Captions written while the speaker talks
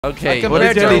Okay, what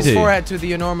did Jelly do? Forehead to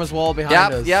the enormous wall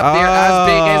behind us. Yep, they're as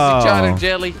big as each other,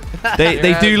 Jelly.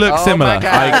 They do look similar.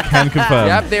 I can confirm.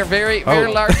 Yep, they're very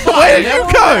large. Where did you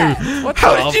go? What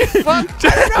the fuck? Did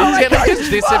Jelly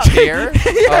just disappear? Oh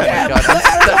my god,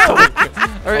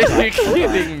 that's Are you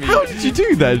kidding me? How did you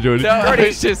do that, Jordan? No,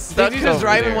 it's just stuck. Did you just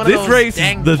drive in one of those This race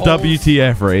is the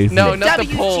WTF race. No, not the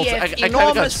poles. I kind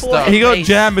of got stuck. He got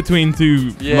jammed between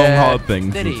two long, hard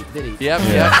things. Did he? Yep.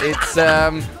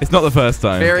 It's not the first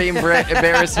time. Very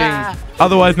embarrassing.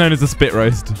 Otherwise known as a spit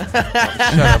roast. Shut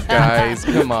up, guys.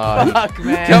 Come on. Fuck,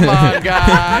 man. Come on,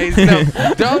 guys.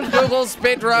 No, don't Google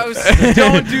spit roast.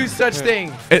 Don't do such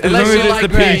thing. As long as it's the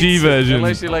PG version.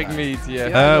 Unless you like meat,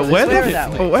 yeah. Where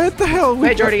the hell?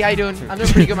 Hey, Jordy, how you doing? I'm doing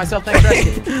pretty good myself. Thanks for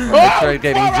asking. Try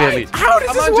getting Jelly. How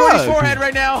does this I'm on work? Jordy's forehead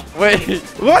right now. Wait.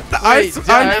 What?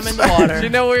 I'm in the water. Do you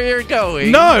know where you're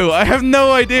going? No, I have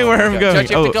no idea where I'm going.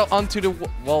 You have to go onto the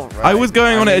wall, right? I was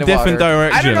going on it a different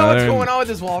direction. I don't know what's going on with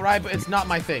this wall ride, but it's not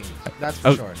my thing. That's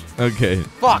for sure. Okay.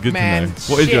 Fuck, Good man. to know.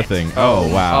 What is your thing? Oh,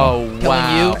 wow. Oh,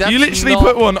 wow. You literally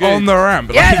put one on the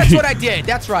ramp. Yeah, that's what I did.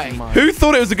 That's right. Who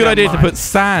thought it was a good idea to put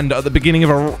sand at the beginning of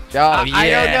a... Oh, yes. I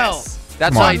don't know.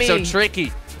 That's why it's so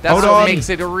tricky. That's what makes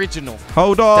it original.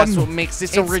 Hold on. That's what makes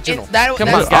this original. Come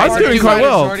on, I'm doing quite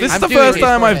well. This is the first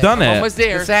time I've done it. Almost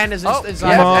there. The sand is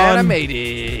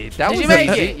animated. Did you make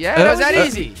it? Yeah. That was that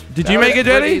easy. Did you make it,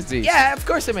 Jelly? Yeah, of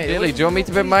course I made it. Jelly, do you want me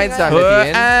to put mine down at the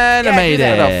end? Animated.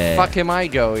 Where the fuck am I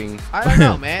going? I don't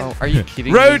know, man. Are you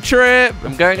kidding me? Road trip.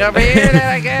 I'm going over here then,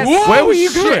 I guess. Where were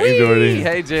you going, Jordy?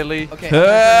 Hey, Jelly. Okay.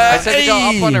 I said to go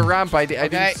up on a ramp. I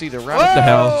didn't see the ramp. What the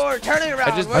hell? We're turning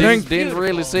around. I just didn't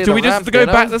really see the ramp. Do we just go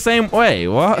back the same way?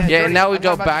 What? Yeah, now we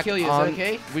go back on.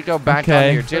 We go back on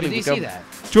here, Jelly. Did you see that?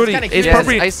 Jordy, it's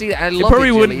probably. I see. I love it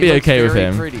probably wouldn't be okay with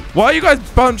him. Why are you guys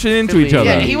bunching into each other?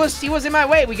 Yeah, he was in my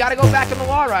way. We gotta go back on the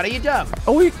wall ride. Are you dumb?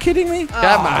 Are you kidding me?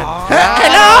 Come on.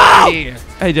 Hello.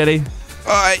 Hey, Jelly.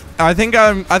 I think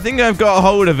I've got a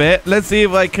hold of it. Let's see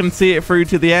if I can see it through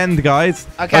to the end, guys.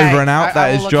 Okay. Over and out.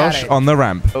 That is Josh on the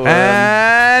ramp.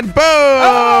 And boom!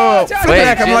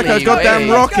 I'm like a goddamn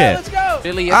rocket. Let's go.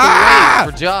 Jelly, you have to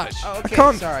wait for Josh. Oh, okay. I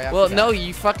can't. Sorry. Well, no,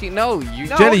 you fucking no.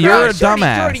 Jelly, you're a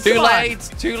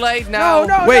dumbass. Too late now.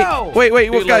 No. Wait.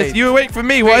 What, guys? You were waiting for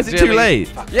me. Why is it too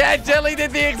late? Yeah, Jelly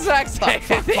did the exact same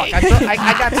thing.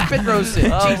 I got spit roasted.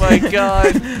 Oh my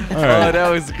god. Oh, that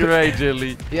was great,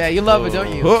 Jelly. Yeah, you love it,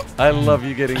 don't you? Oh. I love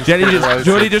you getting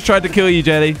Jordy just tried to kill you,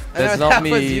 Jelly. That's not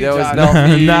me. That was John. not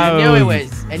me. No. I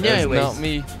knew it was. Not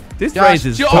me. This race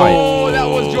is tight. Oh, that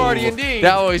was Jordy indeed.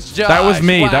 That was Josh. That was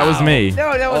me. Wow. That was me.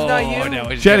 No, that was not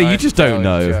you. Jelly, you just don't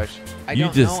know.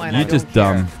 You're just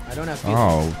dumb. I don't have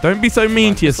Oh, don't be so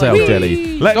mean to yourself,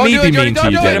 Jelly. Let me be mean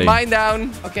to you, Put Jelly. a mine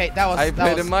down. Okay, that was. I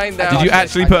put a mine down. Did you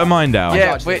actually put a mine down?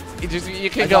 Yeah, but you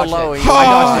can go low.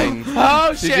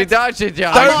 Oh shit! Did you dodge it,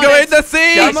 Josh? Don't go in the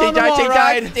sea! I'm on the wall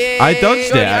ride. I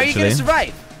dodged it, Are you gonna actually.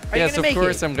 survive? Yes, of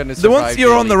course I'm gonna survive. Once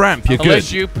you're on the ramp, you're good.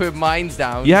 Unless you put mines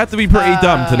down. You have to be pretty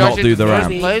dumb to not do the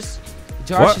ramp.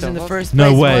 Josh is in the first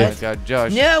place. No way. Oh my god,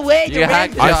 Josh. No way. You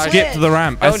hacked I Josh. skipped the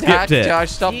ramp. I skipped it.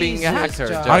 Josh, stop being a hacker.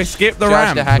 Josh. I skipped the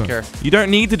Josh ramp. the hacker. You don't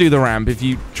need to do the ramp if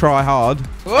you try hard.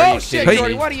 Oh shit, kidding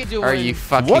Jordy, me? what are you doing? Are you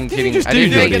fucking What did you kidding? just I do,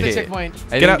 didn't You didn't Jordy? get the checkpoint.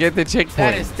 I didn't get the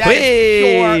checkpoint. That is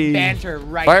pure banter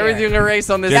right Why there. are we doing a race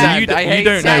on the Yeah, sand? you I hate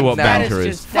don't know sand what now. banter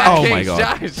is. That Oh is my Okay,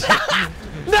 god. Josh.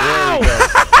 No!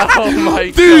 Oh my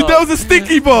god. Dude, that was a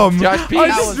sticky bomb. Josh, peace. I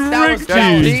That just was- that was- rigged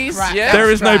that was you. Peace, trash. yeah.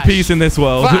 There is no Trash. peace in this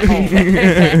world. Fuck.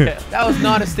 That was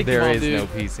not a sticky There bomb, is dude. no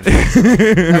peace in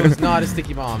it. That was not a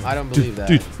sticky bomb. I don't believe that.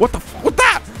 Dude, what the what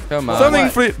that? Come on. Something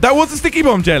What? that was a sticky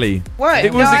bomb, Jelly. What?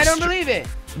 It No, was I don't believe it.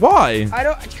 Why? I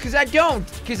don't, because I don't,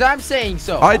 because I'm saying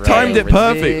so. I timed it over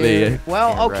perfectly. there.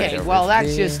 Well, Right okay, over well,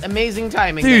 that's there. just amazing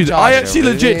timing. Dude, Josh. I actually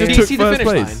legit Do just you took see the first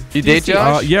finish place. line? You Do did, see it?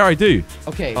 Josh? Yeah, I do.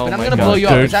 Okay, Oh but I'm my gonna God. blow you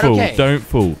up. Don't Is that fool. okay? Don't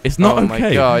fool. It's not Oh okay.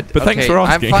 my god. But thanks for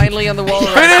asking. I'm finally on the wall.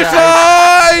 Finish line.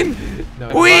 line!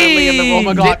 Finally on the Oh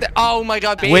my God. Oh my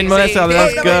god. Win, Melissa,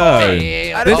 let's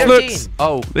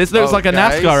go. This looks like a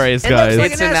NASCAR race, guys.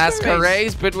 like It's a a NASCAR NASCAR race.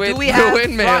 race, but with Do we have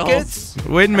windmills. rockets?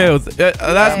 Windmills. That's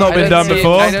not I been don't done see-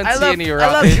 before. I don't see any I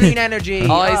love rockets. green energy.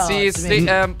 All I Oh, see is it's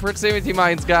amazing. proximity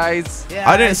mines, guys. Yeah,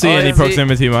 I don't see Oh, any is it-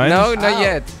 proximity mines. No, not Oh.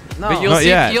 yet. No. But you'll Not see.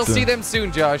 yet. You'll see them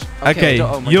soon, Josh. Okay,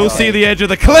 Oh my you'll God. see the edge of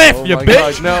the cliff, Oh you my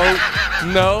bitch. God,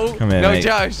 no. Come here, no, mate.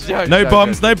 Josh. No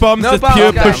bombs, no bombs, No just bombs,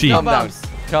 pure calm pushy. down, Calm down.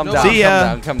 Calm No down. See ya.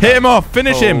 Calm down. Hit him off.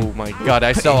 Finish him. Oh my god,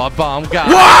 I saw a bomb,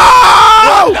 guys.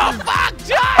 Whoa! What the fuck,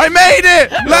 Josh? I made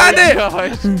it! Land it!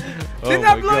 Gosh. Didn't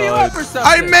I blow you up or something?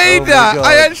 I made Oh my that! God.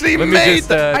 I actually Let me made just,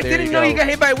 that! I didn't know you got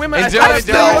hit by women. Enjoy, I enjoy.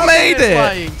 still made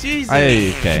it. Jesus.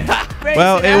 Okay.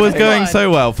 Well, it was going so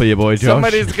well for you, boy, Josh.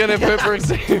 Somebody's gonna put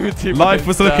proximity. Life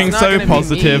was looking It's not so gonna be me.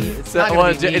 positive. It's not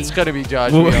gonna be me. It's gonna be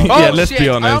Josh. Well, we all yeah, know. let's shit. be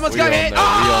I honest. almost got hit.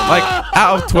 Like,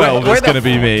 out of 12, Where it's the going to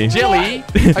be me. Jilly,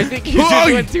 I think you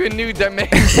just went to a new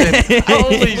dimension.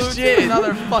 Holy shit.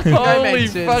 Another fucking Holy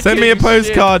dimension. fuck. Send me a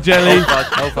postcard, Jelly.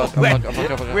 Oh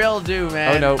fuck. Will do,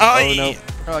 man. Oh no. Oh no.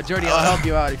 Oh, Jordy, I'll help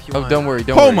you out if you Oh, want. don't worry.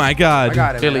 Don't Oh worry. my I god.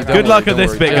 got it. Jelly, man. don't Good luck worry, at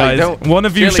this don't bit, worry. guys. Jelly, don't- One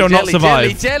of you Jelly, shall not Jelly,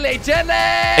 survive. Jelly.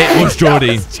 It was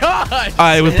Jordy. Josh!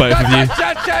 It was both of you.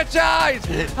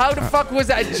 Josh. How the fuck was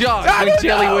that Josh when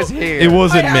Jelly was here? It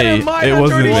wasn't I had me. a minor It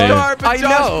wasn't dirty me. scar, but I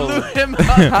Josh know. blew him up.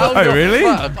 How Oh, the really?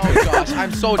 fuck? Oh gosh,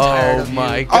 I'm so tired Oh of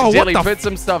my you. god. Oh, what Jelly, the put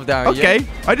some stuff down. Okay,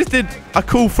 I just did a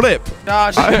cool flip.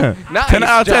 Josh, Nice, 10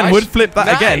 out of 10 Josh. would flip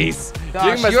that again. Nice. Josh,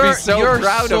 You must be so you're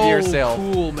proud so of yourself.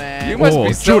 Cool, man. You must Oh,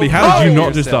 be so Jordy, how proud did you of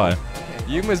not just yourself.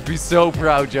 die? You must be so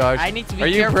proud, Josh. I need to be Are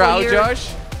you careful proud, here. Josh?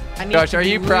 I need Josh, to are be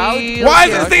you proud? real Why is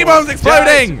careful. the steam bombs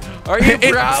exploding? Are you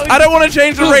proud? I don't want to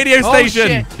change the radio Oh, station.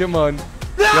 shit. Come on.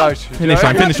 Josh. Finish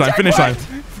line, Josh. finish line, finish line.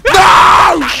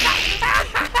 No!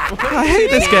 I hate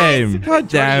this game. God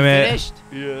damn Jordy, it. finished?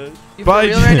 Yeah. You Bye, for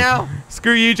real right now?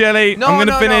 Screw you, Jelly. No, I'm going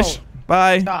to no, finish. no.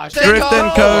 Bye. Gosh. Drift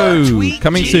and Co.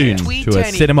 Coming soon to a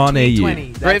cinema near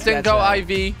you. Drift and go,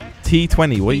 IV.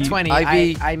 T20. What are you?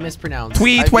 T20. IV. I mispronounced.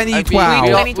 Tweet 2012.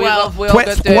 2012.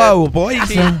 Twitch 12, boys.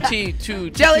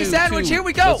 Jelly sandwich, here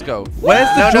we go. Let's go. Where's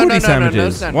the No, no, Geordie no, no, no, no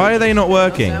sandwiches? sandwich. Why are they not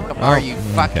working? No Are you okay.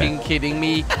 fucking kidding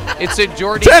me? It's a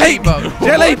Jordy Jelly! T-bone.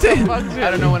 Jelly! What the fuck,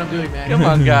 I don't know what I'm doing, man. Come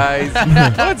on, guys.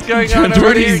 What's going on over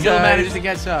Jordy's here, Still managed guys? to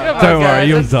catch Come up. on, Don't worry, guys,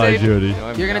 you'll let's die, stay- Jordy. No,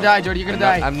 I'm You're gonna not. die, Jordy. You're gonna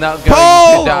die. I'm not going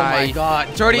Paul! to Oh die. my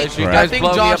God, Jordy! Unless you Right. guys I think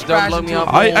blow me Josh up, don't blow crashed me into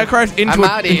up. a I crashed I'm into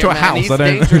outta a here, man. house. He's I don't.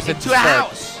 dangerous at To a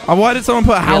house. Why did someone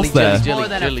put a house there? More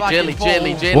than a fucking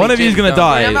pole. One of you's gonna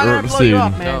die I'm not gonna blow soon. you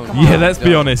up, man. Don't. Come on. Yeah, let's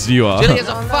be honest, you are. Jelly has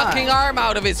a I'm fucking not. arm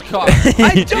out of his car.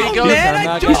 I don't, man.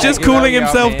 I don't. He's just cooling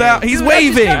himself down. He's Dude, I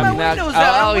just waving. got my I'm not, windows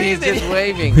out. oh, I'm he's waving. just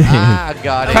waving. Ah,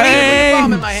 got it. Hey!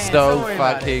 Bomb in my hand. Don't So worry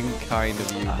about it. fucking kind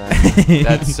of you, man.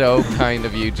 That's so kind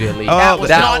of you, Jelly. Oh, That was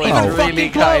not even really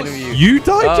fucking kind close. of you. You died,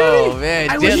 Oh Jelly? man,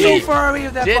 I was so Jelly. far away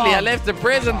with that Jelly, bomb. I left the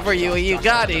prison for you and you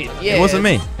got it. Yeah. It wasn't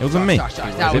me. It wasn't me. Josh,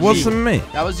 that It was wasn't me.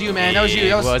 That was you, man. That was you. That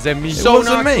It was wasn't me. so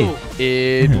wasn't not me. cool.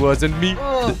 It wasn't me.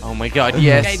 Oh. Oh my god, Okay,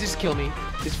 yes. just kill me.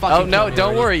 Just fucking Oh no, kill me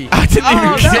don't already. worry. I didn't Oh, even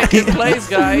no. Second place,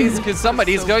 guys, because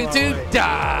somebody's So going far to away.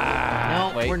 die.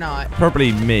 No, Wait. we're not.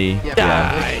 Probably me. Yeah,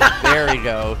 Die. There we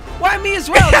go. Why me as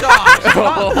well,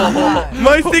 Josh?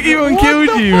 My sticky one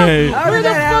killed you, mate. How Where did the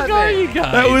that fuck are happen? you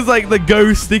guys? That was like the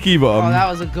ghost sticky Oh, bomb that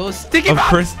was a ghost sticky of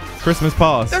bomb. Christmas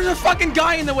past. There's a fucking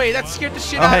guy in the way. That scared the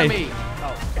shit Oh, out hey. of me.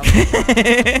 Oh,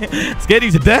 Scared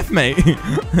you to death, mate. scared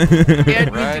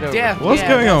me Right to over. death. What's Yeah,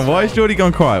 going on? that's Why is right. Jordy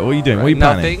gone quiet? What are you doing? What are you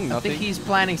planning? Nothing. I think Nothing. he's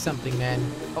planning something, man.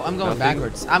 Oh, I'm going Nothing.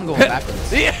 backwards. I'm going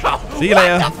backwards. Yeah. See you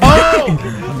later.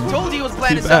 Oh! Told you he was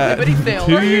planning Too something, but he bad. failed.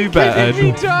 Too Are you bad.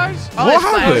 Kidding me, Josh? Oh, What he's planning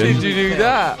happened? How did something, you he do failed.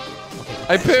 that?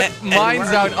 I put mines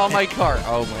out on my car.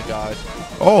 Oh my god.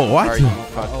 Oh, Are what? you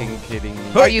fucking kidding me?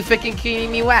 Are you fucking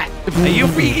kidding me? What? Are you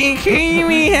freaking kidding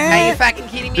me? Are you fucking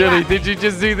kidding me? Jelly, What? did you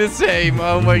just do the same?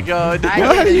 Oh my god.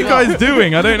 What are you guys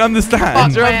doing? I don't understand.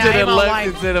 Fuck. Jump to Man, the I'm left alive.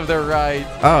 instead of the right.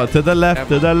 Oh, to the left,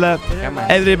 to the left. Come on.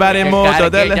 Everybody more to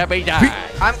the left.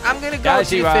 I'm gonna go Guys,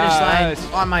 to the you finish are- line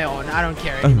on my own. I don't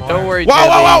care anymore. Don't worry, Whoa, Jelly.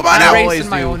 whoa, whoa, man, You I'm always racing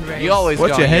my do. own race. You always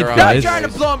Watch go your on head, own. guys. Stop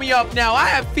trying to blow me up now. I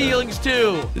have feelings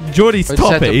too. Jordy,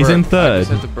 stop it. He's in third.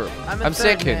 I'm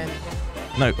second. Man.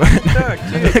 No. Third,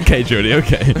 dude. Okay, Jordy,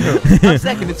 okay. I'm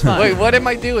second. It's fine. Wait, what am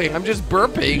I doing? I'm just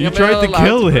burping. You I'm tried not to allowed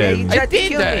kill to him. burp. I tried to did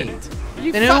kill that. me.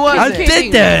 You Then who fucking was I it?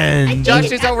 kidding didn't. me.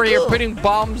 Josh is over here putting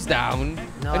bombs down.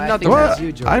 No, I'm I not think the that's What?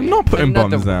 you, Jordy. I'm not putting I'm not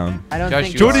bombs the- down. I don't Josh,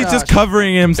 think you Jordy's so. just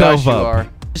covering himself Josh, you up. are.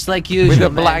 Just like usual, With a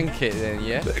man. blanket then,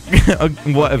 yeah?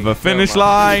 Whatever. Finish Come on.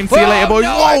 line. See you later, boys.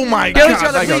 no, Oh my Kill god. each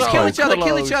other, that got please. Kill close. each other.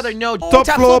 Kill each Close. other. No. Top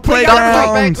floor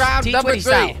playground. T20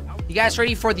 style. You guys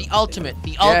ready for the ultimate?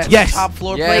 The ultimate Yes. top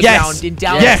floor Yes. playground Yes. in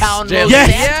Yes. downtown Yes. Los Yes.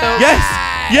 Santos?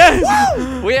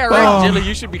 Yes. We are Oh. right, Jelly.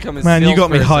 You should become a Man, you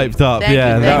got me salesperson. hyped up. Thank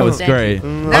Yeah, you, that thank was you, great.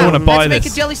 thank I want to buy Let's make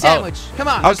this. a jelly sandwich. Come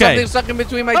on. Okay. Something stuck in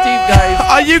between my teeth, guys.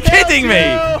 Are you kidding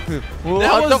me?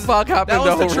 What the fuck happened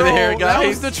over there, guys? That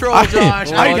was the troll,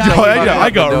 Josh. I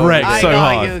got wrecked I so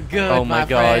got hard. you good, Oh my my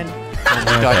god. friend. Oh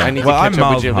my god, I need Well, to I'm catch up with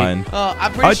miles Jelly. behind.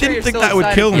 I'm pretty I sure didn't you're think still that would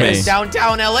excited kill for me. this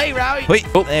downtown LA, right? Wait,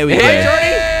 there we Hey, go.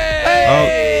 Jordy.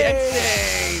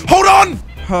 Hey! Hold on.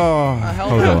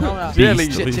 Hold on. Jelly.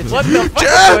 Beast. What the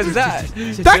fuck was that?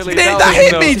 That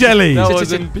hit me, Jelly. That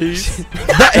wasn't peace.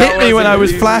 That hit me when I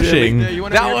was flashing.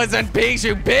 That wasn't peace,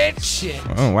 you bitch. Shit.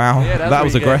 Oh, wow. Yeah, That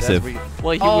was aggressive.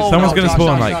 Well, he was Someone's gonna Josh, spawn,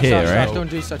 Josh, like, Josh, here, Josh, right? Josh, don't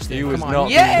do such thing. He was Come on. not.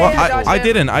 Yeah. Well, Josh, I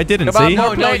didn't Come see.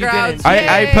 on, No, no, you didn't.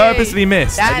 I purposely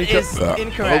missed. That is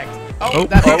incorrect. Oh,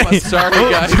 sorry,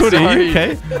 guys. Jordy, Sorry.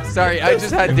 okay? Sorry, I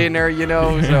just had dinner, you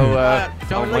know, so,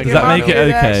 Don't my let Does your that mom make it do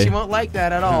that. okay? She won't like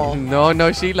that at all.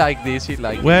 No, she liked this. She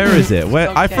liked Where is it?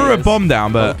 Where I Okay. threw a bomb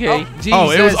down, but Okay.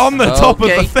 oh, it was on the top of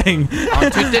the thing.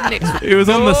 On to the next. It was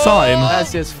on the sign.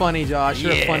 That's just funny, Josh.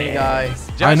 You're a funny guy.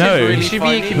 I know. Josh is really You should be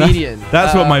a funny. comedian.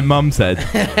 That's what my mum said.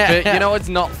 But you know what's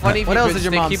not funny? If What you else put did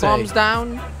your mom sticky say? bombs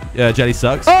down. Jelly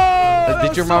sucks.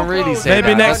 Did your mom really say Maybe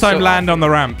that? next That's time so- land on the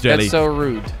ramp, Jelly. That's so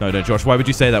rude. No, Josh. Why would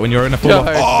you say that when you're in a full?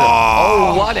 Josh,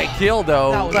 oh, what a kill,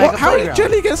 though. That was Too like a How did playground.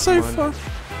 Jelly get so far?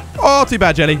 Oh, too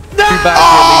bad, Jelly. bad, Oh! Jelly.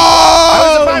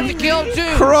 I was about to kill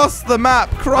too. Cross the map.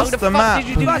 How Cross the the fuck map. did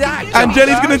you do that? And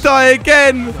Jelly's gonna die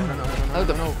again. How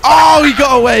the- Oh, he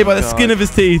got away by the skin of his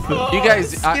teeth. You guys,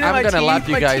 Skin of I'm my gonna teeth, lap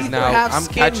you my guys teeth now. don't have I'm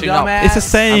skin, catching up. dumbass. It's a I'm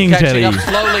saying, catching Jelly. up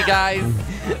slowly, guys.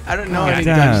 I don't know God any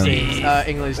damn. Dutch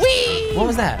English. What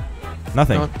was that?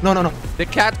 Nothing. No. The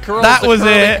cat curls. That the was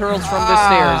curly it. Curls from the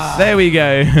stairs. There we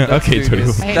go. Okay, do Jordy.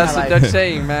 this. I hate That's my a life. Dutch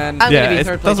saying, man. I'm Yeah, gonna be it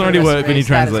third place doesn't for the really rest work of the when you race.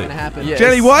 That is translate. gonna happen. Yeah.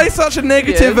 Jelly, why such a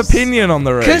negative Yes. opinion on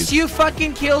the race? Because you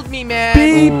fucking killed me, man.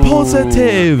 Be Ooh.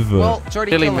 positive. Well,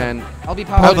 Jordy, Silly kill him. man. I'll be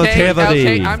positive. Positivity.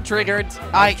 Okay, I'm triggered.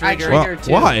 I I'm triggered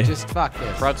too. Why? Just fuck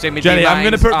this. Proximity Jelly, I'm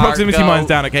gonna mines put are proximity go. mines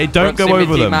down, okay? Don't go over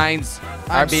Proximity them. mines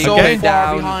are I'm being so Okay. put far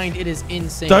down. behind. It is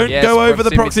insane. Don't Yes, go over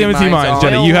the proximity proximity mines mines,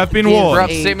 on. Jelly. You have been warned.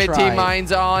 Proximity try.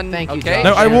 mines on. Thank you, Okay. Josh.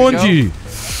 No, I There we warned go. you.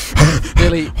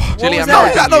 Jelly, Jelly, was I'm that? How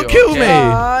helping did that not you, kill okay? me?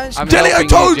 Gosh. I'm Jelly, I helping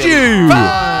told Jelly. you.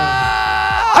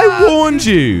 I warned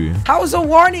you. How's a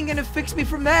warning gonna fix me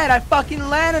from that? I fucking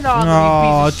landed on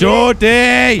Oh, you piece of shit.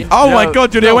 Jordy. Oh my No,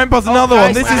 God, Jordy, I no. went past another one.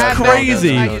 Guys, This what is happened?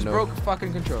 crazy. I No, just no. broke a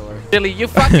fucking controller. Jelly, you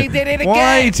fucking did it again.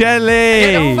 Why, Get a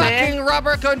Jelly? fucking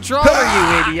rubber controller,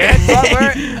 you idiot.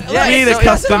 Rubber. You need a so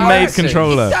custom-made embarrassing.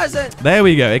 controller. It doesn't. There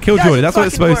we go. It killed Jordy. That's what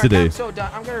it's supposed to do. I'm so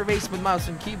done. I'm gonna race with mouse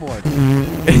and keyboard.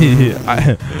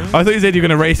 I thought you said you were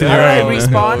going to race on your Alright, own.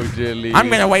 respawn. No, Jelly. I'm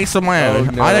going to race on my own.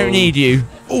 Oh, no. I don't need you.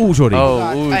 Oh, Jordy.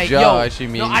 Oh, ooh, Hey, Josh, yo, you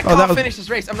mean. No, I that can't was- finish this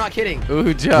race. I'm not kidding.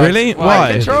 Ooh, Josh. Really? My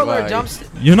Why? controller Why? jumps.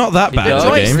 You're not that bad He at does. the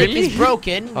Joystick game. Really? is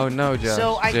broken. Oh, no, Josh.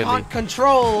 So I Jelly. can't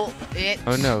control it.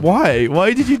 Oh, no. Why?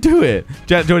 Why did you do it?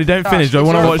 Jordy, don't Gosh, finish. I it's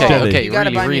want to your watch fault. Jelly. Okay, You gotta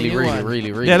really, buy me a really, new really, one.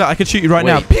 really, really. Yeah, look, I could shoot you right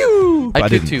now. Wait. Pew! I could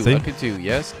didn't, too. see? I could too,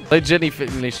 yes? Let Jenny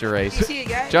finish the race. See you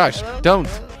guys. Josh, Hello?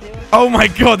 don't. Oh my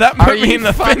God, that Are put me you in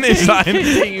the finish fucking line.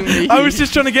 kidding me? I was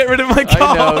just trying to get rid of my I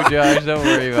car. know, Josh. Don't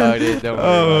worry about it. Don't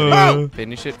worry about Oh. it.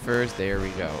 Finish it first. There we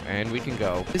go. And we can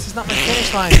go. This is not my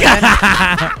finish line, man.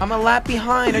 I'm a lap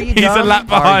behind. Are you He's dumb? a lap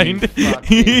Are you behind.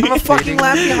 fucking I'm a fucking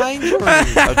lap behind Jordy.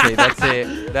 Okay, that's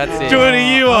it. That's it. Jordy,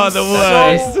 you are the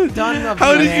worst. So done of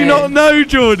How you, did you man. not know,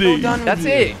 Jordy? So done with That's you.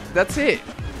 it. That's it.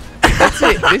 That's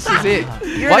it. This is it.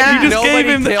 You're Why an did ass. just gave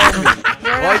him nobody the- tell me?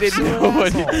 You're an Why did absolute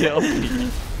nobody asshole. tell me?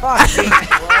 Fuck me.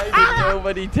 Why did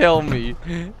nobody tell me?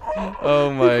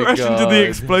 Oh my Crash god. into the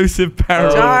explosive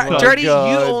barrel. Oh my Jordy, you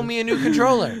God. owe me a new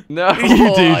controller. No, You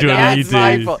do, Jordy, that's you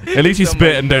my do. fault. At least you It's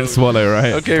spit my and don't fault. swallow,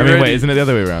 right? Okay, I mean, wait, ready. isn't it the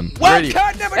other way around? Ready. Wild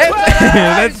card number Hey, 12.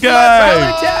 Let's go.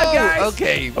 guys.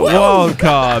 Okay. Wild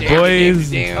card, boys.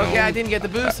 Okay, I didn't get the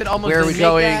boost. It almost Where are we didn't make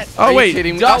going? that. Oh, Are you wait,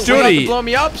 kidding me? Josh, Oh, you Jordy. have to blow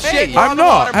me up. Shit, Hey, you're I'm on the not.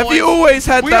 water, Have boys. you always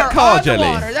had We that are car, on the Jelly?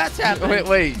 water. That's happening.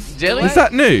 Wait, Jelly? Is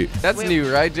that new? That's Wait.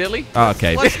 new, right, Jelly? Oh,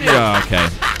 okay. What's new? Oh, okay.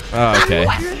 Oh, okay.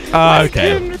 Oh,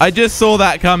 okay. I just saw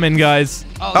that coming, guys.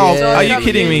 Oh, yeah. are you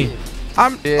kidding me?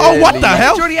 I'm. Yeah, Oh, what the Jelly.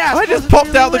 hell? Jordy asked, I just wasn't popped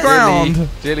really out the lit. ground.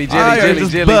 Jelly, I Jelly,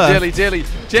 just Jelly, burst. Jelly, Jelly,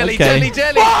 Jelly, Okay. Jelly,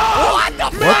 Jelly. What the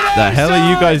What the hell are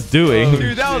you guys doing?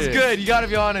 Dude, that was Shit. good. You gotta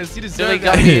be honest. You Jelly deserve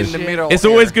got that. me in the shit. middle. It's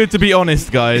always good to be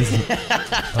honest, guys.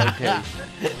 Okay.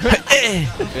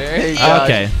 There you go.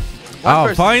 Okay. One Oh,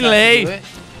 person's finally. got to do it.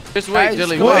 Just wait, Guys,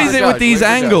 Jelly. What wait is for it with Josh, these wait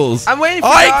for Josh. angles? I'm waiting for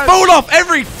I Josh. fall off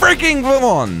every freaking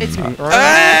one. It's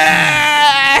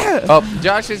Oh,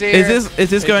 Josh is here. Is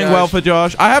this Hey, going Josh. well for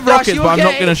Josh? I have Josh, rockets, you but I'm not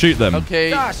okay? gonna shoot them. Okay.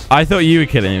 Josh. I thought you were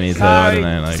killing me, so I don't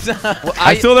know. Like, Well,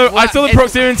 I saw the it's-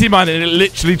 proximity mine, and it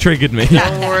literally triggered me.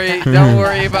 Don't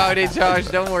worry about it, Josh.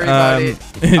 Don't worry about it.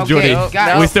 Jordy, oh,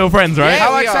 guys. we're still friends, right? Yeah.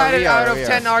 How we are, excited we are, out of we are.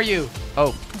 10 are you?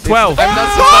 Oh, 12. I'm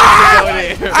not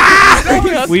supposed to go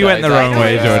there. We went the wrong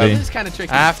way, Jordy. This is kind of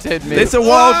tricky. I have to admit. It's a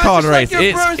wild card just like race.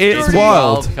 your birth, It's Jordy.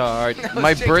 wild. Wild card.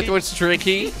 My birth was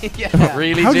tricky. Yeah.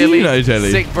 Really, How do Jelly? you know,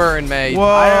 Jelly? Sick burn, mate. Whoa,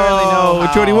 I don't really know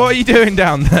how. Jordy, what are you doing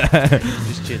down there?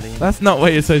 Just chilling. That's not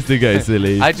where you're supposed to go,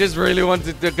 silly. I just really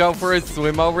wanted to go for a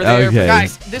swim over there. Okay.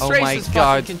 Guys, this Oh race my is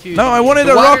God. fucking confusing. No, I wanted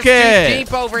The a water's rocket. too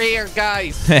deep over here,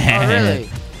 guys. Oh, really?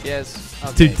 Yes.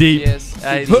 Too Okay. deep. Yes.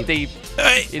 It's Huh. deep.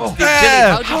 Hey. It's deep. Oh.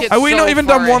 Jelly, how'd you get Are we so not even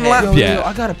far done one ahead? lap yet?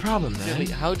 I got a problem, man. Jelly,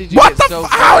 how did you What get the so f?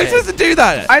 far How are you ahead? supposed to do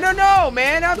that? I don't know,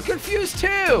 man. I'm confused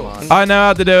too. I know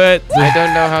how to do it. I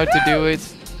don't know how to do it.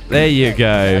 There you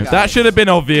go. got That it. should have been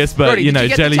obvious, but Jordy, you did know, you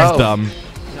get the Jelly's tech? dumb.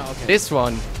 No, okay. This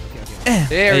one. Okay.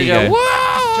 There we you go. go.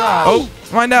 Whoa! Josh. Oh,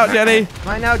 find out, Jelly.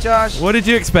 Mine now, Josh. What did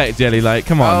you expect, Jelly? Like,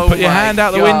 come on, Oh put your my hand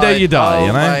out the God. window, you die, oh you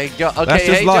know? My God. Okay, That's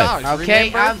just hey, life. Josh, Okay,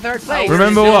 remember? I'm third place. We're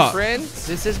Remember still what? Friends?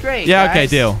 This is great. Yeah, okay, guys.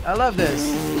 deal. I love this.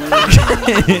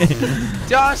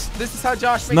 Josh, this is how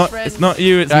Josh makes friends. It's not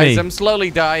you, it's Guys, me. I'm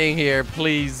slowly dying here.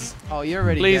 Please. Oh, you're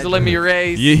already Please dead. let me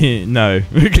race. No.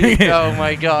 Oh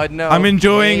my God, no. I'm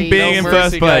enjoying Hey, being no in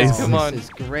mercy, first guys, place. come on. This is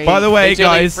great. By the way, Hey,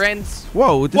 Jelly, guys. friends.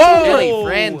 Whoa. Whoa! Jelly,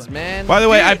 friends, man. By the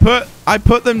way, I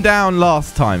put them down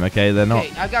last time. Okay, they're not.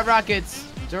 Okay, I got rockets.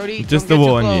 Jordy, Just don't to get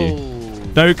too warn you.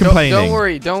 close. No complaining. Don't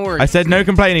worry, don't worry. I said no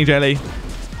complaining, Jelly.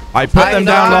 I put I'm them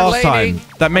down not last complaining. time.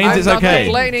 That means I'm it's not okay.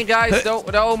 complaining, guys. Don't.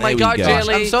 Oh my There we God, go. Josh,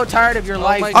 Jelly. I'm so tired of your Oh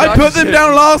life. my I God. put them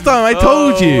down last time. I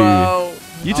told you. Wow.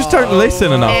 You just don't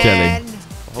listen enough, Jelly. Man.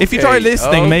 If you try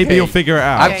listening, maybe okay. you'll figure it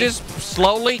out. I've just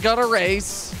slowly got a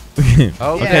race. Okay.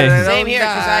 Yeah, same here,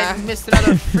 because I missed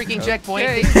another freaking checkpoint.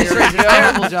 Okay, This here race we is go.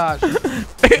 terrible, Josh.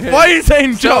 Why are you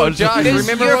saying So, Josh? Josh, This is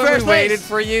remember your when we first place. waited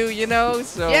for you, you know?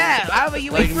 So Yeah, how about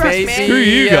you Like, wait for us, man? maybe, Screw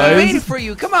you uh, I guys. waited for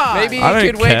you. Come on. Maybe I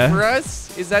you don't could care. wait for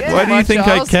us? Is that Yeah. too Why do you much, think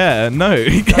I Josh? care? No.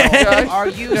 Josh, Are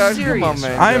you Josh, serious? Come on,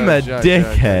 man. I'm a Josh,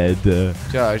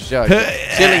 dickhead. Josh,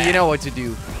 Chili, you know what to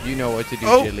do. You know what to do,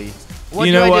 Oh. Chili. What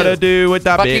You do know I what do? to do with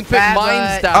that Fucking bit. put Bad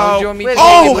mines butt. down. Do you want me to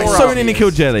Oh, make it more so nearly obvious?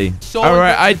 killed Jelly. So All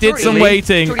right, I did Jordy, some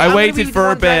waiting. Jordy, I I'm gonna waited be the for a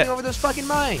one driving bit. over those fucking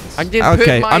mines. I didn't put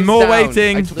Okay, mines I'm more down.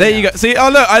 waiting. I told There you you that. go. See, oh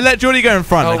look, I let Jordy go in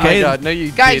front. Oh Okay. my God, no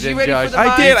you Guys, didn't, you ready for Josh. the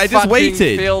I did. I just Fucking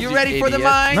waited. failed, You ready for the idiot.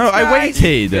 mines? No, I guys?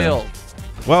 waited. Phil,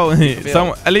 Well,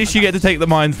 at least you get to take the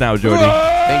mines now, Jordy.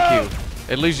 thank you.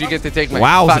 At least you get to take my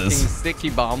Wowzers. fucking sticky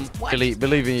bomb. Jelly,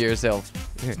 believe in yourself.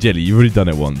 Jelly, you've already done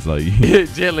it once. Like,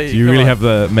 Jelly, do you come really on. have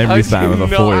the memory How span do of a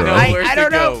you not 4-year-old? know where I to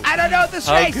don't know. go? I don't know this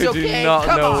How race, could okay? you not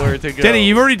Come know on. where to go? Jelly,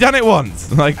 you've already done it once.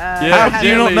 Like, Yeah, how do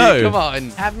you not Jelly, know? Come on.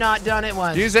 Have not done it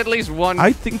once. Use at least one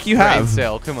I think you brain have.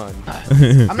 cell. Come on.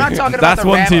 I'm not talking about That's the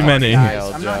one too ramp, many.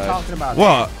 guys. I'm not Josh. talking about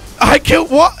What? I killed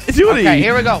what? Jordy? Okay,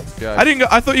 here we go. Josh. I didn't.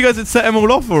 I thought you guys had set them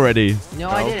all off already. No,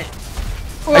 I No. didn't.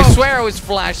 I swear I was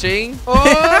flashing.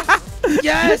 Oh,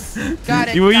 yes. Got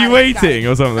it. Were got you it, waiting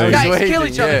or something? I was Guys, waiting, kill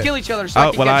each other. yeah. Kill each other. So I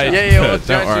Oh can well, get I you. Yeah, well, don't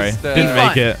Josh worry, is, didn't Be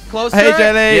make fun. it. Closer. Hey,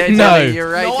 Jelly, Yeah, no. Jelly, you're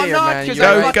right No, I'm there, not, man. because You're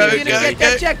I'm Go, right fucking go, there. gonna go, get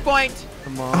that go. checkpoint.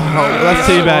 Come on. Oh, that's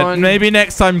too bad. One. Maybe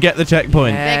next time get the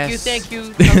checkpoint. Yes. Thank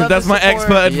you. I love That's the my support.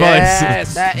 expert advice.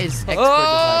 Yes. That is expert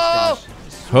Oh! device, Josh.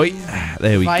 Hoi.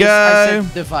 There we Device, I go.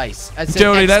 said device. I said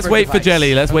Jody, let's expert wait for device.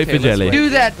 Jelly. Let's wait for Okay, let's Jelly. wait. Do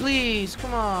that, please.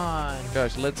 Come on.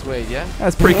 Gosh, let's wait, yeah?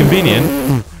 That's pretty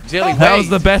convenient. Jelly, That wait. was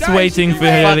the best Guys, waiting you for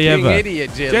wait. Jelly Fucking ever.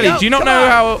 idiot, Jelly. Jelly, No, do you not come know on.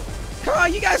 how? Come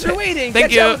on, you guys are waiting. Thank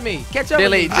Catch you. up with me. Catch up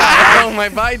Jelly, with me. oh my,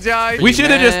 bye, Josh. We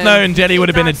should have just Man. known Jelly would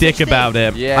have been a Not dick 16. about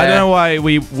it. Yeah. I don't know why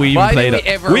we even Why played did we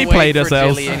it. ever We wait played for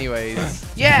ourselves. Jelly anyways?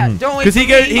 Yeah, don't wait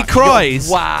Because for he me. cries.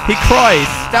 Wow. He cries.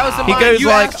 That was the He mine. goes You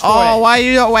like, asked for it. why are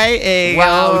you not waiting?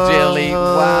 Wow, Jelly.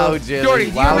 Wow, Jelly. Jordy,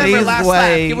 do you wow, remember please last wait.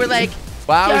 lap? You were like,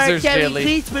 Wowzers, Jelly, Jelly.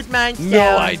 please put mine down.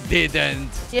 No, I didn't.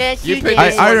 Yes, You you put did.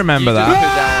 this I one- remember you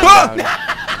that. just put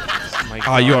that down. Oh my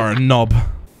Oh, you are a knob.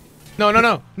 No.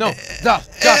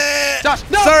 Josh,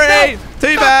 no. Sorry.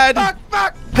 Too bad.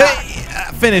 Fuck.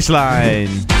 Hey, finish line.